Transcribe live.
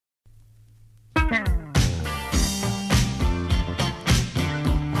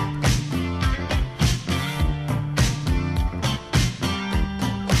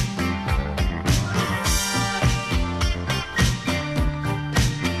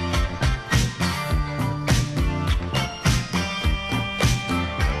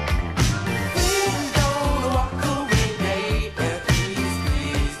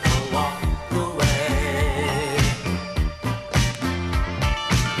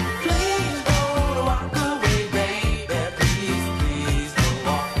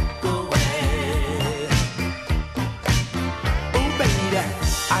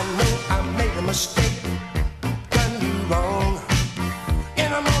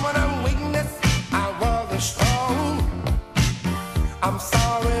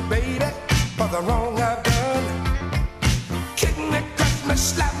the wrong I've done. Kick me, cut me,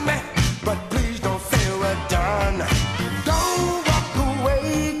 slap me, but please don't say we're done. Don't walk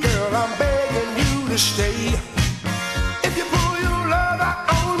away, girl, I'm begging you to stay. If you pull your love out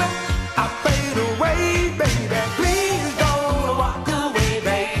on me, I'll fade away, baby. Please don't walk away,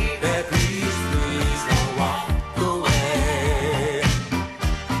 baby. Please, please don't walk away.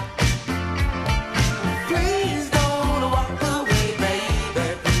 Please don't walk away, baby.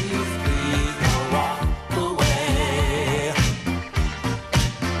 Please, please don't walk away.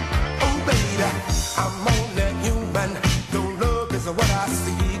 Oh, baby, I'm only human. Your love is what I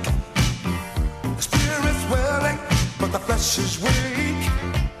seek. The spirit's willing, but the flesh is weak.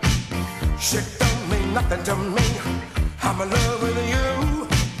 Shit don't mean nothing to me. I'm in love with you.